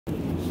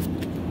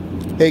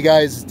Hey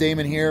guys, it's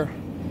Damon here.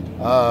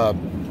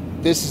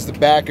 This is the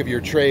back of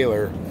your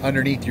trailer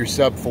underneath your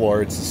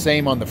subfloor. It's the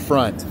same on the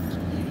front.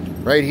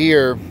 Right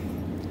here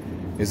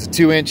is a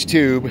 2-inch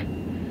tube.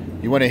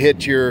 You want to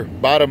hit your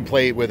bottom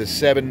plate with a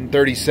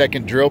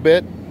 7/32 drill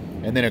bit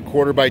and then a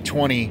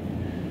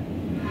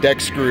 1/4x20 deck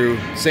screw,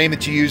 same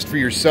that you used for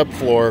your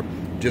subfloor,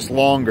 just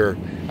longer.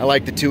 I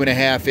like the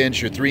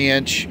 2.5-inch or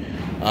 3-inch,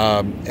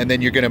 and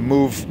then you're going to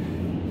move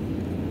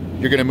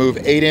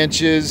 8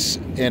 inches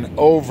and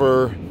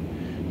over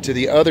to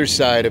the other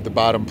side of the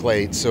bottom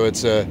plate, so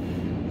it's a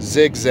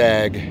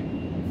zigzag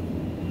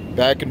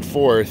back and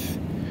forth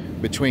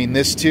between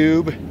this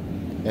tube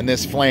and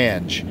this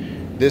flange.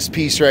 This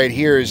piece right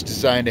here is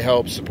designed to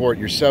help support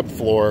your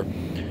subfloor.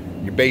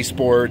 Your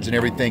baseboards and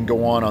everything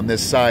go on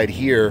this side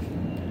here,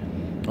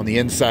 on the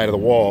inside of the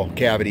wall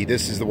cavity.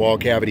 This is the wall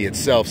cavity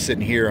itself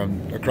sitting here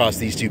across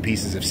these two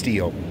pieces of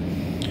steel.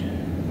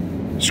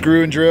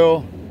 Screw and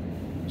drill,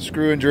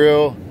 screw and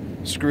drill,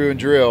 screw and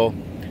drill.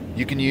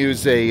 You can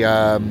use a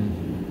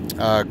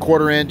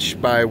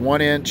 1/4-inch by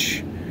 1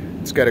 inch.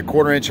 It's got a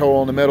 1/4-inch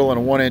hole in the middle and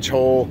a 1-inch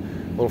hole,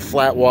 a little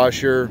flat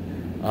washer.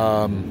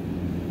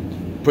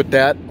 Put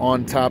that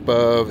on top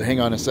of, hang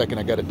on a second,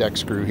 I got a deck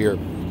screw here.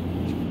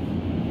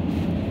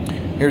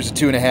 Here's a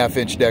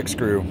 2.5-inch deck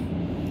screw.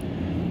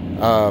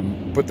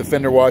 Put the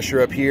fender washer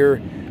up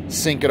here,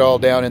 sink it all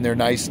down in there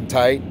nice and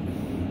tight.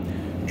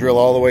 Drill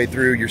all the way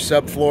through your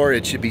subfloor.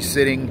 It should be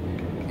sitting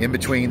in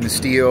between the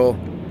steel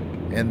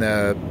and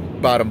the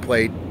bottom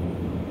plate.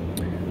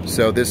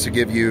 So this will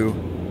give you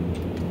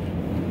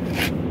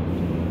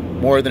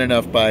more than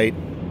enough bite.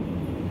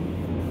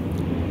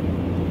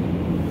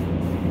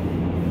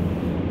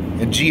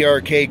 And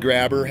GRK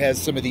Grabber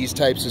has some of these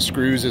types of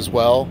screws as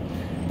well.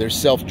 They're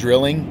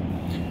self-drilling.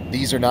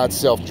 These are not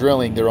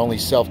self-drilling, they're only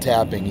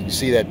self-tapping. You can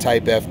see that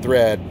Type F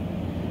thread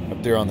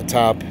up there on the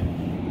top.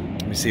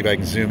 Let me see if I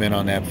can zoom in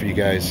on that for you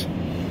guys.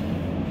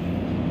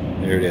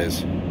 There it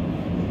is.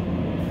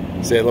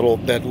 See that little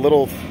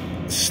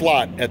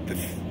slot at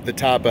the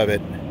top of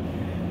it,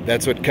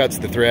 that's what cuts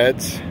the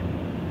threads.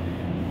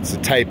 It's a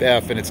Type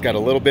F, and it's got a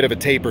little bit of a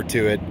taper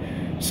to it,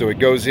 so it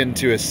goes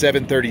into a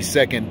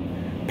 7/32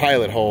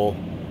 pilot hole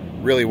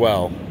really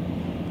well.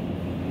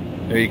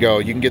 There you go.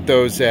 You can get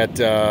those at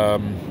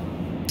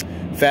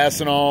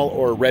Fastenal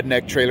or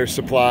Redneck Trailer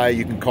Supply.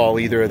 You can call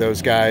either of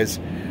those guys.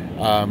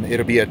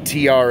 It'll be a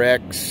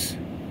TRX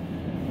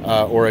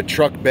or a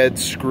truck bed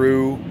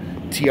screw.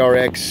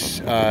 TRX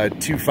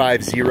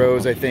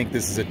 250s, I think.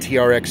 This is a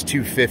TRX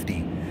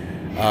 250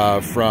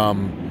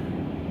 from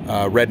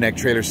Redneck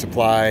Trailer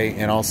Supply,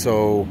 and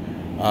also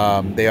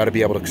they ought to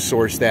be able to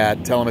source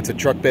that. Tell them it's a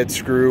truck bed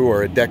screw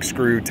or a deck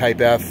screw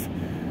Type F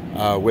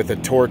with a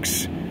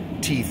Torx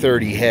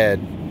T30 head.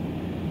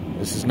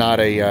 This is not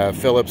a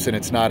Phillips, and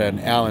it's not an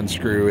Allen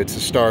screw. It's a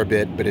star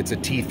bit, but it's a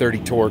T30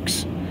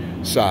 Torx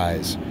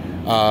size.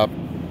 I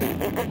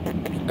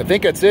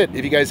think that's it.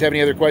 If you guys have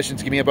any other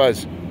questions, give me a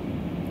buzz.